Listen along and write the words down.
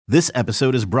This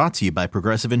episode is brought to you by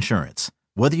Progressive Insurance.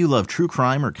 Whether you love true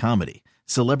crime or comedy,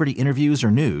 celebrity interviews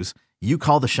or news, you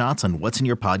call the shots on what's in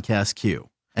your podcast queue.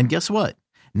 And guess what?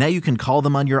 Now you can call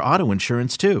them on your auto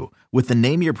insurance too with the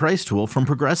Name Your Price tool from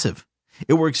Progressive.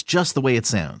 It works just the way it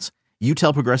sounds. You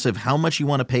tell Progressive how much you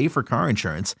want to pay for car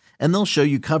insurance, and they'll show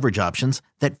you coverage options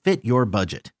that fit your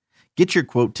budget. Get your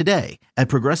quote today at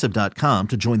Progressive.com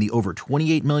to join the over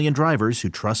 28 million drivers who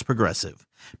trust Progressive.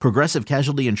 Progressive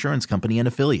Casualty Insurance Company and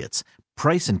Affiliates.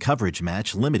 Price and coverage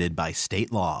match limited by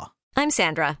state law. I'm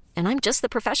Sandra, and I'm just the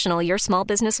professional your small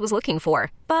business was looking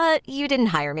for. But you didn't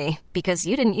hire me because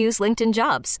you didn't use LinkedIn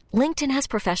Jobs. LinkedIn has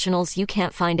professionals you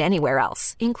can't find anywhere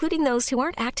else, including those who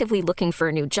aren't actively looking for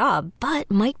a new job, but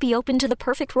might be open to the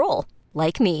perfect role,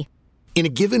 like me. In a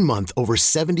given month, over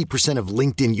 70% of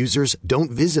LinkedIn users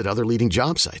don't visit other leading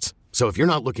job sites. So if you're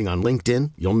not looking on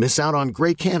LinkedIn, you'll miss out on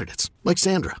great candidates like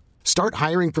Sandra. Start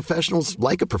hiring professionals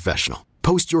like a professional.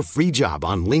 Post your free job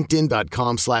on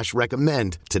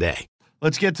linkedin.com/recommend today.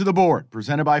 Let's get to the board.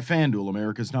 Presented by FanDuel,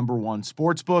 America's #1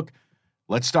 sportsbook.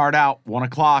 Let's start out 1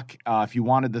 o'clock. If you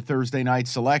wanted the Thursday night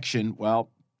selection, well,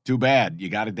 too bad. You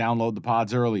got to download the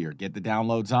pods earlier. Get the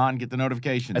downloads on, get the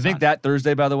notifications I think on. that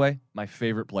Thursday, by the way, my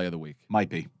favorite play of the week. Might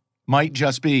be. Might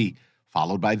just be.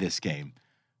 Followed by this game.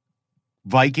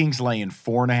 Vikings laying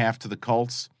 4.5 to the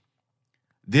Colts.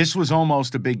 This was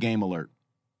almost a big game alert.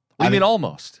 I mean,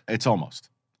 almost. It's almost.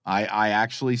 I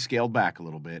actually scaled back a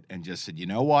little bit and just said, you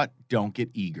know what? Don't get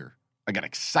eager. I got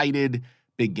excited.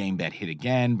 Big game bet hit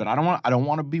again, but I don't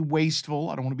want to be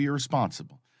wasteful. I don't want to be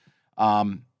irresponsible.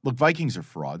 Look, Vikings are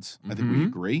frauds. I think we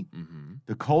agree. Mm-hmm.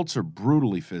 The Colts are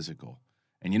brutally physical.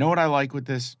 And you know what I like with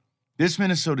this? This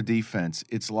Minnesota defense,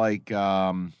 it's like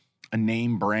a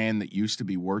name brand that used to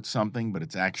be worth something, but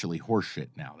it's actually horseshit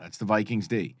now. That's the Vikings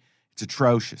D. It's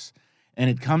atrocious. And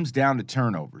it comes down to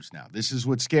turnovers now. This is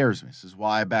what scares me. This is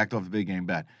why I backed off the big game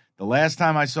bet. The last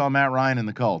time I saw Matt Ryan and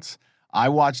the Colts, I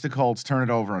watched the Colts turn it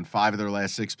over on 5 of their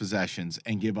last 6 possessions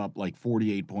and give up like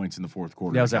 48 points in the fourth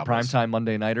quarter. Yeah, was that primetime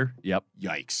Monday nighter? Yep.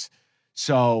 Yikes.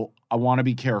 So I want to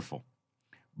be careful.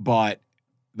 But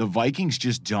the Vikings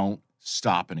just don't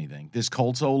stop anything. This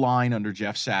Colts O-line under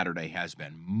Jeff Saturday has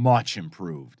been much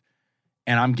improved.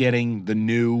 And I'm getting the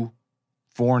new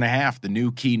 4.5, the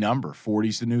new key number.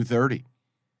 40's the new 30.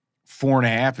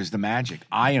 4.5 is the magic.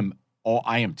 I am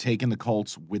taking the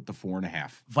Colts with the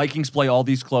 4.5. Vikings play all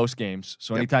these close games,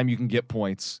 so anytime you can get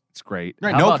points, it's great.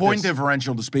 Right, no point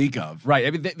differential to speak of. Right.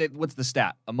 I mean, what's the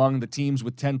stat? Among the teams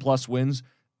with 10-plus wins,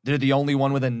 they're the only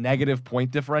one with a negative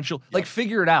point differential. Yep. Like,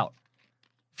 figure it out.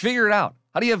 Figure it out.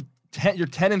 How do you have you're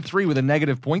 10-3 with a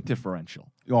negative point differential?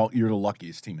 Well, you're the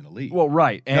luckiest team in the league. Well,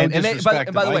 right. And, no disrespect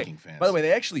to Viking fans. By the way,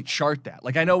 they actually chart that.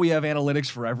 Like, I know we have analytics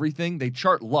for everything. They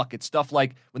chart luck. It's stuff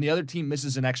like when the other team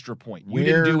misses an extra point. You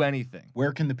didn't do anything.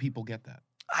 Where can the people get that?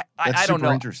 I don't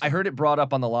know. I heard it brought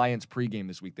up on the Lions pregame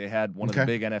this week. They had one of the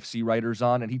big NFC writers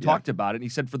on, and he talked about it. And he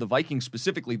said for the Vikings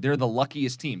specifically, they're the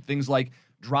luckiest team. Things like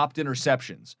dropped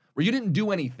interceptions, where you didn't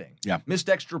do anything. Yeah. Missed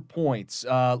extra points.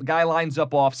 Guy lines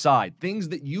up offside. Things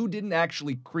that you didn't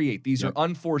actually create. These are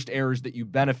unforced errors that you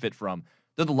benefit from.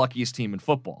 They're the luckiest team in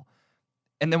football.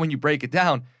 And then when you break it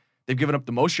down, they've given up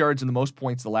the most yards and the most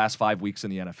points the last 5 weeks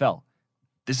in the NFL.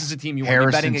 This is a team you want to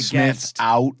be betting against. Harrison Smith's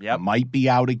out. Might be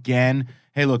out again.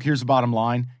 Hey, look, here's the bottom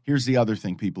line. Here's the other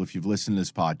thing, people, if you've listened to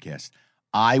this podcast.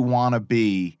 I want to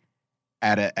be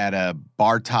at a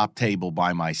bar top table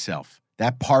by myself.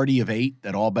 That party of 8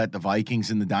 that all bet the Vikings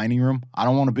in the dining room, I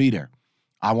don't want to be there.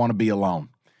 I want to be alone.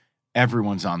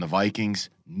 Everyone's on the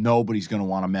Vikings. Nobody's going to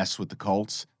want to mess with the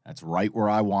Colts. That's right where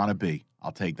I want to be.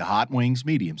 I'll take the hot wings,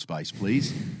 medium spice,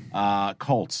 please.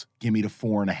 Colts, give me the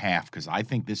 4.5 because I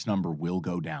think this number will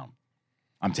go down.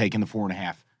 I'm taking the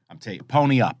 4.5. I'm taking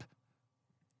pony up.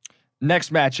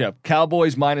 Next matchup,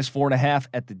 Cowboys minus 4.5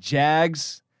 at the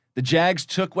Jags. The Jags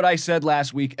took what I said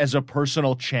last week as a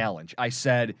personal challenge. I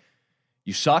said,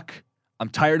 you suck. I'm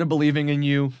tired of believing in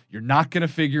you. You're not going to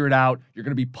figure it out. You're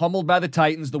going to be pummeled by the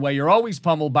Titans the way you're always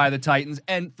pummeled by the Titans.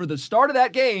 And for the start of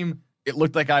that game, it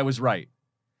looked like I was right.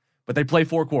 But they play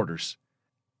 4 quarters.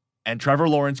 And Trevor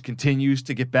Lawrence continues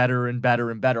to get better and better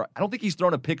and better. I don't think he's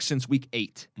thrown a pick since week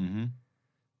 8. Mm-hmm.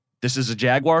 This is a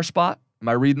Jaguar spot. Am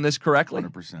I reading this correctly?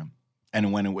 100%.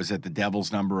 And when it was at the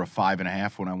Devil's number of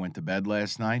 5.5 when I went to bed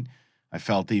last night, I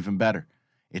felt even better.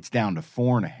 It's down to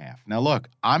 4.5. Now, look,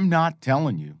 I'm not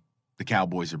telling you the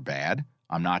Cowboys are bad.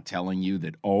 I'm not telling you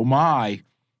that, oh, my,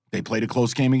 they played a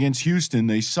close game against Houston.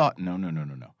 They suck. No.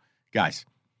 Guys,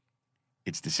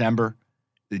 it's December.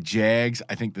 The Jags,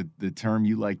 I think the term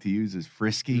you like to use is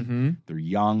frisky. Mm-hmm. They're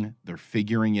young. They're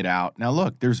figuring it out. Now,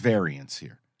 look, there's variance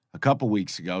here. A couple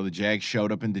weeks ago, the Jags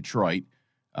showed up in Detroit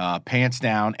pants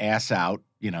down, ass out,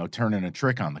 turning a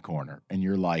trick on the corner. And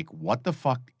you're like, what the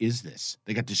fuck is this?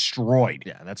 They got destroyed.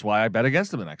 Yeah, that's why I bet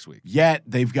against them the next week. Yet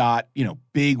they've got,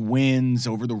 big wins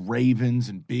over the Ravens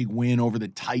and big win over the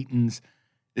Titans.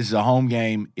 This is a home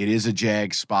game. It is a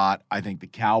Jag spot. I think the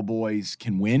Cowboys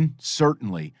can win,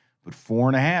 certainly. But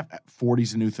 4.5,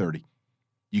 40's the new 30.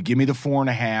 You give me the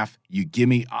 4.5. You give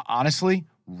me, honestly,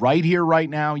 right here, right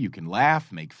now, you can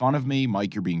laugh, make fun of me.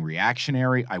 Mike, you're being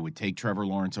reactionary. I would take Trevor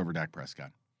Lawrence over Dak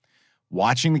Prescott.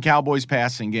 Watching the Cowboys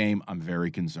passing game, I'm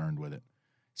very concerned with it.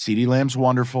 CeeDee Lamb's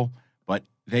wonderful, but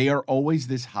they are always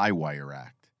this high wire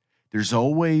act. There's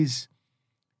always,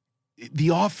 the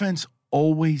offense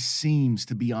always seems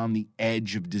to be on the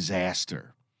edge of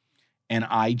disaster. And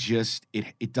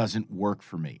it doesn't work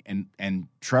for me. And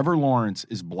Trevor Lawrence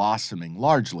is blossoming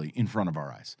largely in front of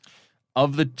our eyes.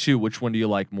 Of the two, which one do you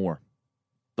like more?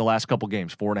 The last couple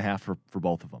games, 4.5 for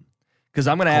both of them. Because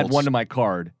I'm going to add one to my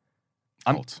card.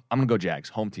 I'm going to go Jags,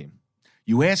 home team.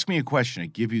 You ask me a question, I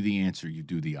give you the answer, you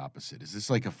do the opposite. Is this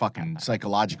like a fucking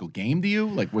psychological game to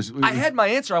you? I had my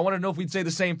answer. I want to know if we'd say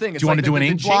the same thing. Do you want to do an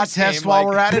ink blot test while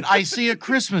we're at it? I see a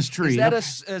Christmas tree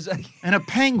and a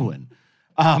penguin.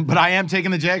 But I am taking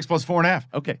the Jags plus 4.5.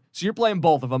 Okay, so you're playing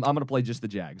both of them. I'm going to play just the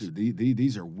Jags. Dude,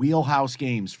 these are wheelhouse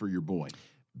games for your boy.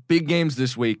 Big games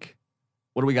this week.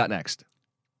 What do we got next?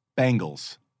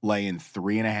 Bengals laying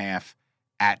 3.5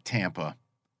 at Tampa.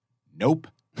 Nope.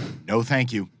 No,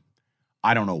 thank you.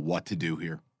 I don't know what to do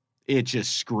here. It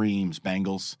just screams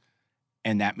Bengals,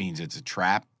 and that means it's a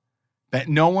trap. But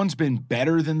no one's been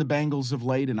better than the Bengals of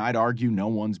late, and I'd argue no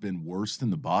one's been worse than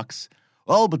the Bucs.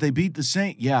 Oh, but they beat the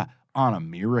Saints. Yeah, on a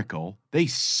miracle. They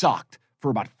sucked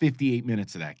for about 58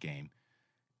 minutes of that game.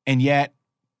 And yet,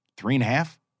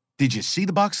 3.5? Did you see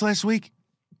the Bucs last week?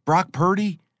 Brock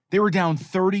Purdy, they were down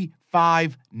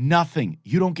 35-0.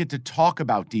 You don't get to talk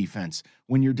about defense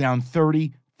when you're down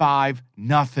 35-0.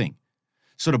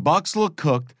 So the Bucs look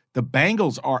cooked. The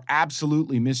Bengals are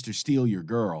absolutely Mr. Steal Your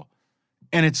Girl.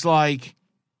 And it's like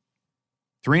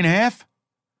 3.5?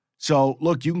 So,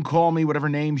 look, you can call me whatever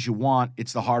names you want.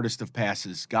 It's the hardest of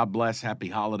passes. God bless. Happy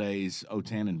holidays, O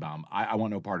Tannenbaum. I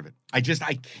want no part of it. I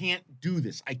can't do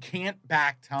this. I can't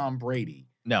back Tom Brady.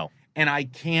 No. And I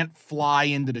can't fly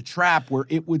into the trap where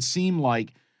it would seem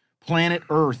like planet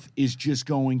Earth is just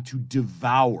going to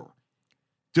devour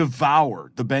the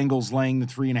Bengals laying the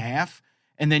 3.5.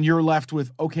 And then you're left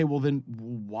with, okay, well then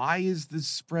why is the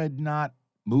spread not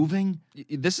moving?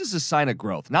 This is a sign of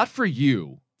growth, not for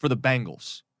you, for the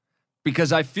Bengals.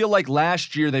 Because I feel like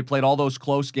last year they played all those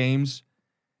close games.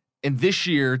 And this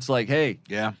year it's like, hey,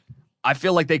 yeah, I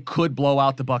feel like they could blow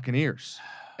out the Buccaneers.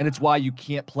 And it's why you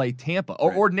can't play Tampa.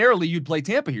 Or ordinarily you'd play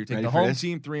Tampa here. Take the home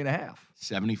team 3.5.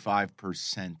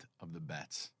 75% of the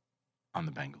bets on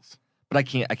the Bengals. But I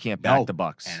can't back the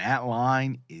Bucs. And that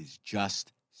line is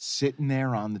just sitting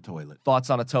there on the toilet. Thoughts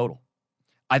on a total?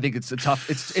 I think it's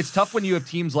it's tough when you have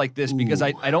teams like this because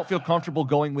I don't feel comfortable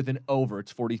going with an over.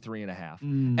 It's 43.5.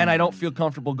 And I don't feel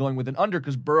comfortable going with an under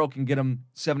because Burrow can get him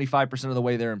 75% of the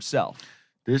way there himself.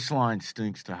 This line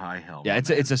stinks to high hell. Yeah, it's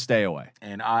a stay away.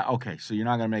 And okay, so you're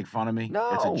not going to make fun of me?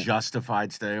 No. It's a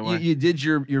justified stay away? You did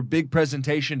your big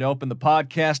presentation to open the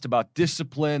podcast about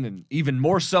discipline and even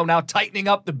more so now tightening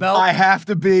up the belt. I have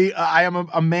to be. I am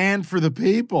a man for the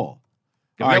people.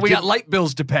 We got light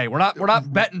bills to pay. We're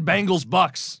not betting Bengals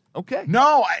Bucks. Okay.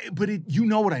 No, but you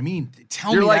know what I mean.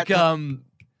 Tell You're me like that.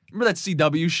 Remember that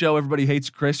CW show? Everybody Hates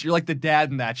Chris. You're like the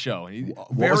dad in that show.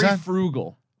 Very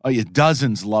frugal. Oh, yeah,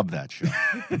 dozens love that show.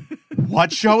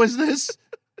 What show is this?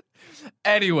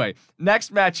 Anyway,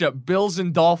 next matchup, Bills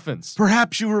and Dolphins.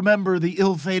 Perhaps you remember the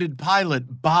ill-fated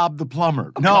pilot, Bob the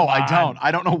Plumber. No, I don't.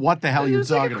 I don't know what the hell you're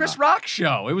talking about. It was like a Chris Rock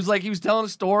show. It was like he was telling a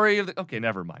story of okay,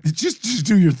 never mind. Just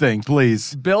do your thing,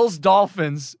 please. Bills,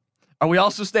 Dolphins. Are we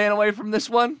also staying away from this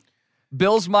one?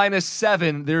 Bills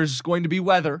 -7. There's going to be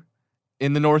weather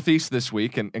in the Northeast this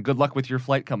week, and good luck with your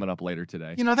flight coming up later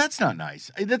today. You know, that's not nice.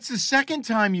 That's the second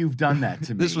time you've done that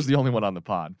to me. This was the only one on the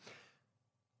pod.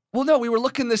 Well, no, we were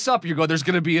looking this up. You go, there's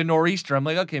going to be a nor'easter. I'm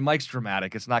like, okay, Mike's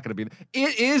dramatic. It's not going to be.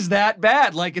 It is that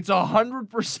bad. Like, it's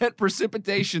 100%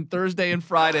 precipitation Thursday and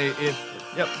Friday.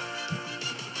 Yep.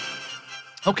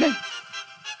 Okay.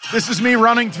 This is me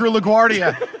running through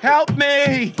LaGuardia. Help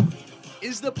me!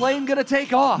 Is the plane going to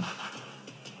take off?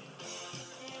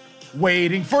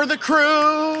 Waiting for the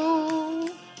crew.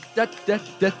 Da, da,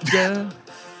 da, da.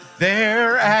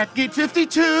 They're at gate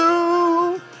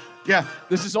 52. Yeah.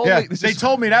 This is only. They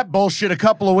told me that bullshit a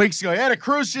couple of weeks ago. Yeah, the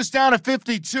crew's just down at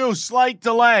 52. Slight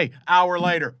delay. Hour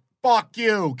later. Fuck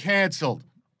you. Canceled.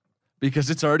 Because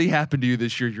it's already happened to you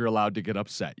this year. You're allowed to get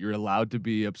upset. You're allowed to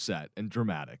be upset and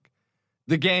dramatic.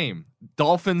 The game,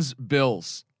 Dolphins,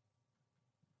 Bills.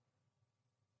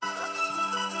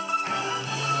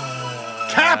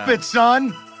 Cap it,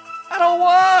 son. I don't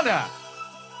wanna.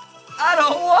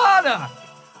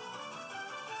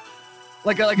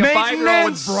 Like a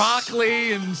 5-year-old with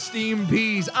broccoli and steamed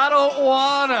peas. I don't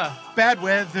wanna. Bad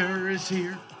weather is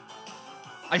here.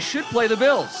 I should play the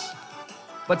Bills.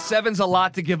 But 7's a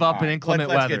lot to give up in inclement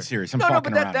weather. Let's get serious. But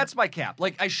that's my cap.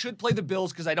 Like, I should play the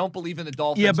Bills because I don't believe in the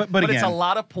Dolphins. Yeah, but it's a again,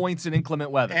 lot of points in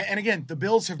inclement weather. And again, the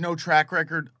Bills have no track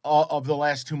record of the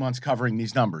last 2 months covering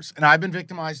these numbers. And I've been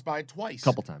victimized by it twice.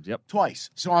 Couple times, yep. Twice.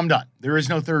 So I'm done. There is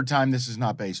no third time. This is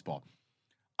not baseball.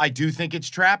 I do think it's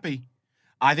trappy.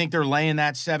 I think they're laying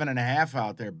that 7.5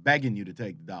 out there, begging you to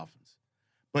take the Dolphins.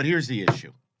 But here's the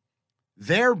issue.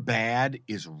 Their bad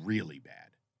is really bad.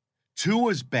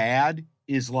 Tua's bad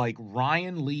is like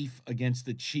Ryan Leaf against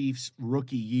the Chiefs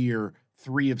rookie year,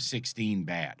 3 of 16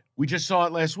 bad. We just saw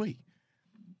it last week.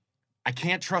 I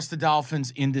can't trust the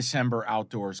Dolphins in December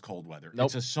outdoors cold weather. Nope.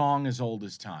 It's a song as old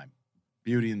as time.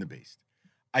 Beauty and the Beast.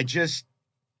 I don't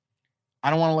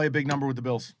want to lay a big number with the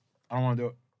Bills. I don't want to do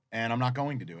it. And I'm not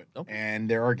going to do it. Nope. And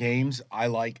there are games I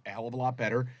like a hell of a lot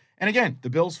better. And again, the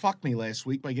Bills fucked me last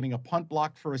week by getting a punt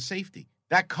block for a safety.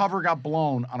 That cover got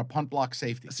blown on a punt block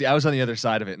safety. See, I was on the other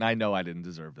side of it, and I know I didn't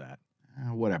deserve that.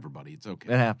 Whatever, buddy. It's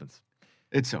okay. It happens.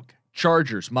 It's okay.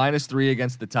 Chargers, -3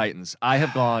 against the Titans. I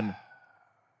have gone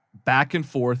back and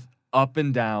forth, up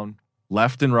and down,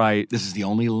 left and right. This is the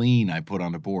only lean I put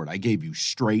on the board. I gave you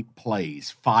straight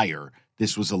plays, fire.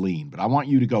 This was a lean, but I want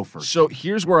you to go first. So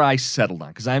here's where I settled on,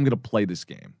 because I am going to play this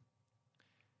game.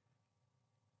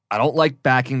 I don't like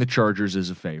backing the Chargers as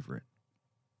a favorite.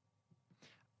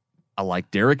 I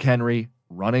like Derrick Henry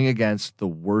running against the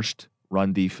worst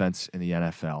run defense in the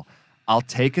NFL. I'll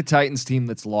take a Titans team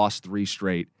that's lost 3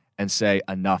 straight and say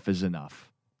enough is enough.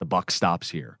 The buck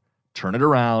stops here. Turn it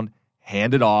around,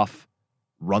 hand it off,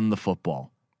 run the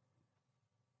football.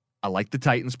 I like the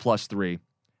Titans +3,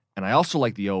 and I also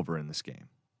like the over in this game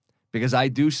because I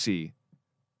do see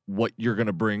what you're going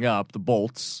to bring up, the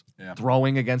Bolts,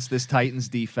 throwing against this Titans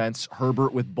defense,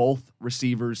 Herbert with both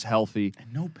receivers healthy.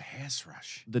 And no pass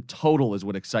rush. The total is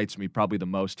what excites me probably the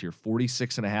most here.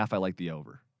 46.5, I like the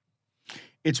over.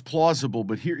 It's plausible,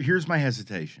 but here's my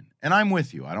hesitation. And I'm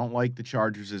with you. I don't like the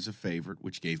Chargers as a favorite,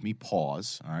 which gave me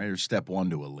pause. All right, there's step 1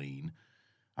 to a lean.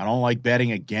 I don't like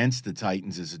betting against the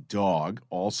Titans as a dog,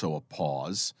 also a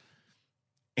pause.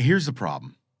 Here's the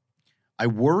problem. I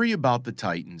worry about the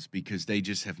Titans because they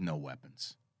just have no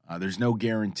weapons. There's no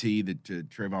guarantee that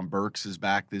Trayvon Burks is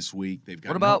back this week. They've got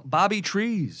what about Bobby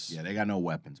Trees? Yeah, they got no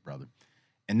weapons, brother.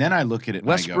 And then I look at it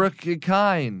Westbrook and I go,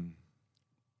 Kine.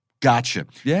 Gotcha.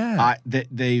 Yeah.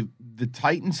 The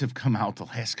Titans have come out the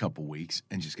last couple weeks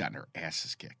and just gotten their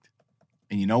asses kicked.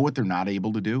 And you know what they're not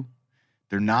able to do?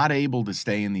 They're not able to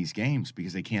stay in these games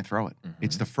because they can't throw it. Mm-hmm.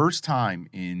 It's the first time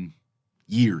in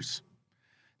years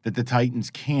that the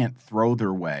Titans can't throw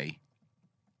their way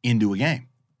into a game.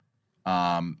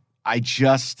 I'm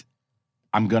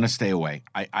going to stay away.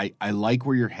 I like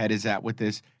where your head is at with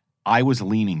this. I was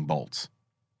leaning Bolts.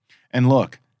 And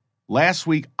look, last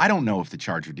week, I don't know if the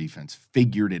Charger defense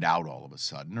figured it out all of a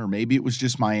sudden, or maybe it was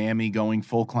just Miami going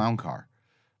full clown car.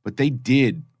 But they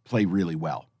did play really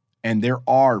well. And there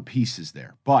are pieces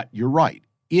there. But you're right.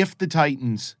 If the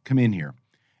Titans come in here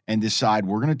and decide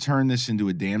we're going to turn this into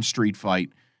a damn street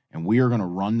fight and we are going to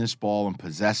run this ball and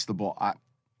possess the ball,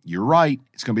 you're right.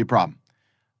 It's going to be a problem.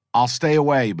 I'll stay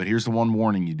away, but here's the one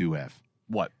warning you do have.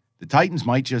 What? The Titans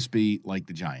might just be like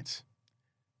the Giants.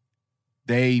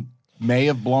 They may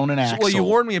have blown an axle. Well, you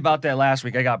warned me about that last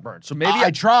week. I got burned. So maybe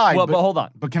I tried. Well, but hold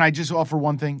on. But can I just offer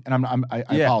one thing? And I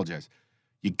apologize.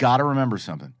 You got to remember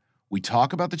something. We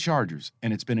talk about the Chargers,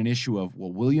 and it's been an issue of,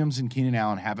 well, Williams and Keenan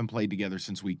Allen haven't played together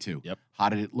since week 2. Yep. How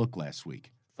did it look last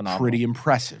week? Phenomenal. Pretty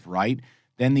impressive, right?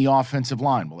 Then the offensive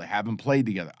line. Well, they haven't played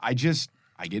together. I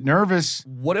get nervous.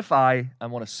 What if I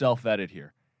want to self-edit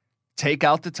here? Take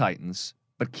out the Titans,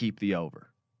 but keep the over.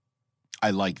 I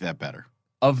like that better.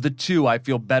 Of the two, I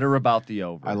feel better about the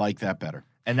over. I like that better.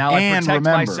 And now I protect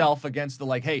myself against the,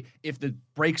 hey, if the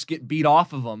brakes get beat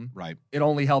off of them, right, it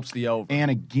only helps the over.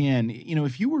 And again,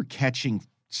 if you were catching,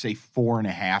 say,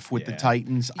 4.5 with the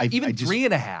Titans, even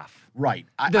 3.5. Right.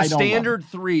 The standard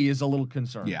 3 is a little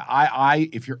concerning. Yeah,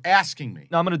 if you're asking me.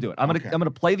 No, I'm going to do it. I'm going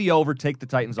to play the over, take the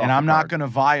Titans off. And I'm the not going to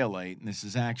violate, and this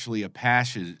is actually a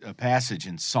passage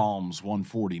in Psalms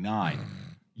 149.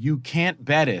 You can't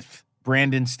betteth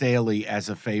Brandon Staley as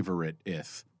a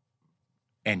favorite-ith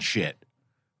and shit.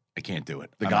 I can't do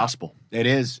it. The gospel. It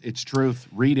is. It's truth.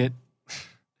 Read it.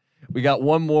 We got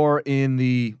one more in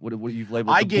the what you've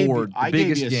labeled the board. I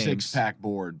biggest gave you a games. 6-pack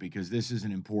board because this is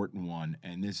an important one,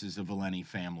 and this is a Valenti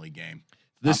family game.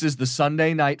 This is the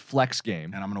Sunday night flex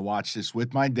game. And I'm going to watch this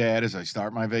with my dad as I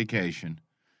start my vacation.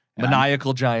 And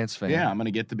Maniacal Giants fan. Yeah, I'm going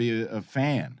to get to be a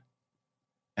fan.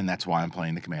 And that's why I'm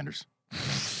playing the Commanders.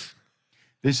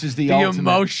 This is the ultimate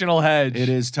emotional hedge. It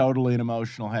is totally an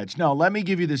emotional hedge. No, let me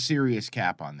give you the serious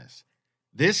cap on this.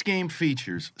 This game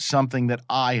features something that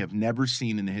I have never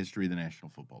seen in the history of the National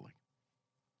Football League.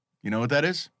 You know what that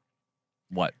is?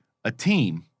 What? A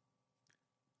team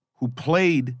who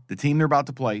played the team they're about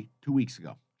to play 2 weeks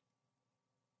ago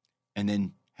and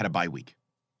then had a bye week.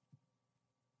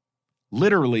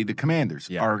 Literally, the Commanders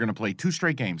are going to play 2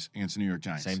 straight games against the New York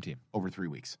Giants. Same team. Over 3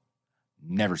 weeks.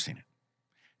 Never seen it.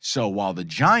 So while the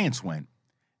Giants went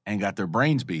and got their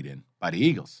brains beat in by the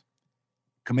Eagles,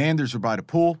 Commanders are by the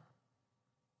pool,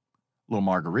 little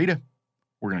margarita.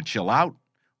 We're going to chill out.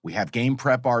 We have game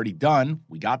prep already done.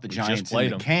 We got the Giants in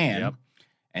the can. Yep.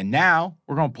 And now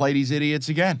we're going to play these idiots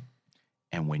again.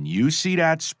 And when you see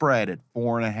that spread at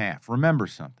 4.5, remember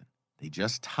something. They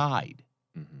just tied.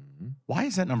 Mm-hmm. Why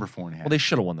is that number 4.5? Well, they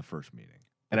should have won the first meeting.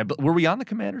 And were we on the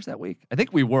Commanders that week? I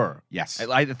think we were. Yes.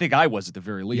 I think I was at the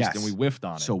very least, Yes. and we whiffed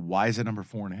on it. So why is it number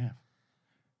 4.5?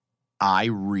 I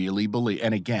really believe,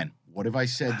 and again, what have I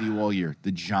said to you all year?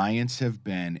 The Giants have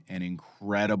been an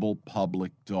incredible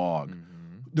public dog.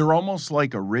 Mm-hmm. They're almost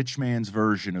like a rich man's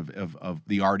version of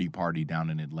the Artie Party down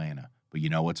in Atlanta. But you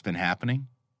know what's been happening?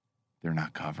 They're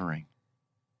not covering.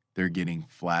 They're getting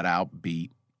flat out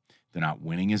beat. They're not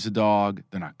winning as a dog.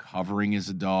 They're not covering as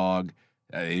a dog.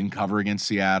 They didn't cover against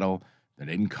Seattle. They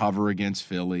didn't cover against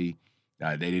Philly.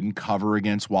 They didn't cover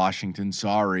against Washington.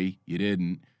 Sorry, you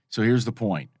didn't. So here's the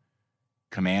point.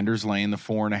 Commanders laying the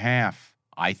 4.5.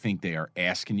 I think they are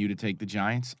asking you to take the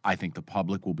Giants. I think the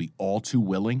public will be all too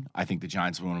willing. I think the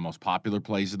Giants are one of the most popular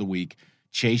plays of the week.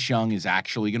 Chase Young is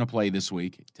actually going to play this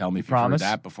week. Tell me if you've heard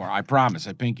that before. I promise.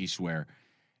 I pinky swear.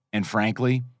 And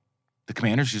frankly, the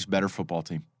Commanders are just a better football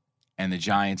team. And the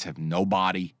Giants have no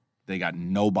body. They got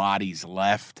no bodies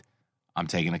left. I'm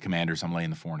taking the Commanders. I'm laying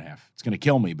the 4.5. It's going to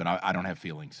kill me, but I don't have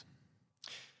feelings.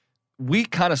 We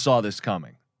kind of saw this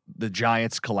coming. The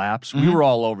Giants collapse. Mm-hmm. We were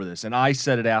all over this, and I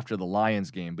said it after the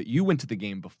Lions game, but you went to the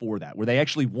game before that where they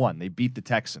actually won. They beat the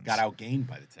Texans. Got outgained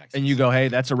by the Texans. And you go, hey,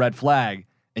 that's a red flag,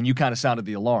 and you kind of sounded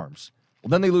the alarms. Well,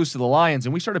 then they lose to the Lions,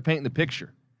 and we started painting the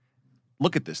picture.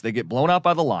 Look at this. They get blown out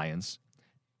by the Lions.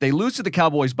 They lose to the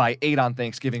Cowboys by 8 on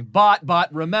Thanksgiving, but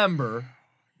remember,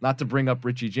 not to bring up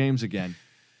Richie James again,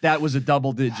 that was a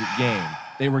double-digit game.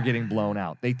 They were getting blown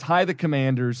out. They tie the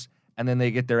Commanders, and then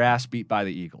they get their ass beat by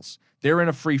the Eagles. They're in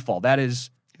a free fall. That is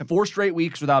 4 straight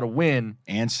weeks without a win.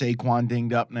 And Saquon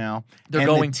dinged up now. They're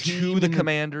going to the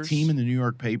Commanders. Team in the New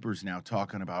York papers now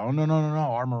talking about, oh, no,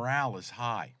 our morale is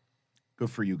high. Good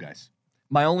for you guys.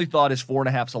 My only thought is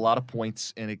 4.5 is a lot of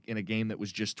points in a game that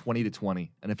was just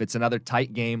 20-20. And if it's another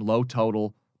tight game, low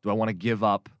total, do I want to give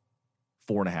up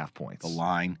 4.5 points? The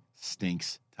line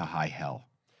stinks to high hell.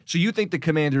 So you think the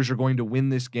Commanders are going to win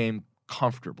this game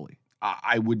comfortably?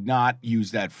 I would not use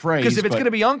that phrase. Because if it's going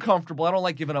to be uncomfortable, I don't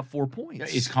like giving up 4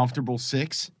 points. Is comfortable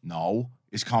 6? No.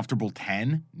 Is comfortable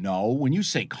 10? No. When you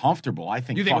say comfortable, I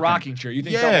think you think rocking chair. You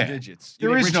think double digits.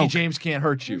 You think Richie James can't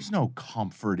hurt you. There's no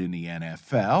comfort in the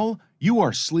NFL. You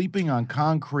are sleeping on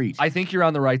concrete. I think you're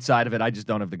on the right side of it. I just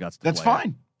don't have the guts to That's play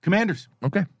fine. Commanders.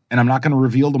 Okay. And I'm not going to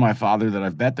reveal to my father that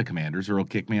I've bet the Commanders or he'll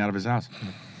kick me out of his house.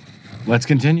 Let's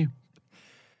continue.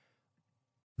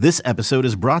 This episode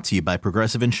is brought to you by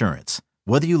Progressive Insurance.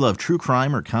 Whether you love true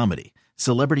crime or comedy,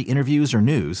 celebrity interviews or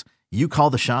news, you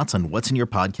call the shots on what's in your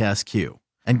podcast queue.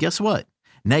 And guess what?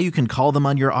 Now you can call them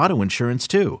on your auto insurance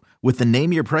too with the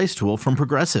Name Your Price tool from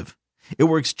Progressive. It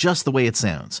works just the way it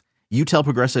sounds. You tell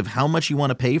Progressive how much you want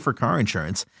to pay for car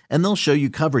insurance, and they'll show you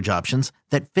coverage options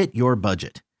that fit your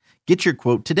budget. Get your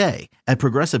quote today at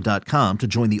Progressive.com to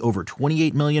join the over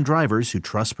 28 million drivers who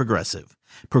trust Progressive.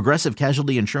 Progressive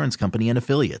Casualty Insurance Company and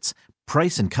Affiliates.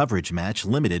 Price and coverage match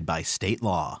limited by state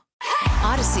law.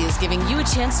 Odyssey is giving you a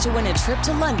chance to win a trip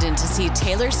to London to see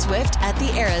Taylor Swift at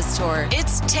the Eras Tour.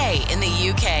 It's Tay in the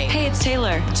UK. Hey, it's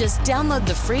Taylor. Just download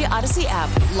the free Odyssey app,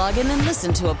 log in and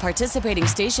listen to a participating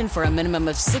station for a minimum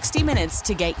of 60 minutes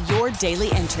to get your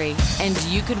daily entry. And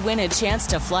you could win a chance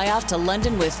to fly off to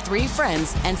London with 3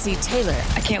 friends and see Taylor.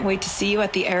 I can't wait to see you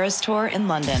at the Eras Tour in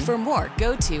London. For more,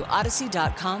 go to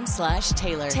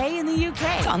odyssey.com/Taylor. Tay in the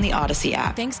UK. It's on the Odyssey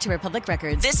app. Thanks to Republic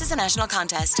Records. This is a national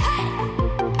contest.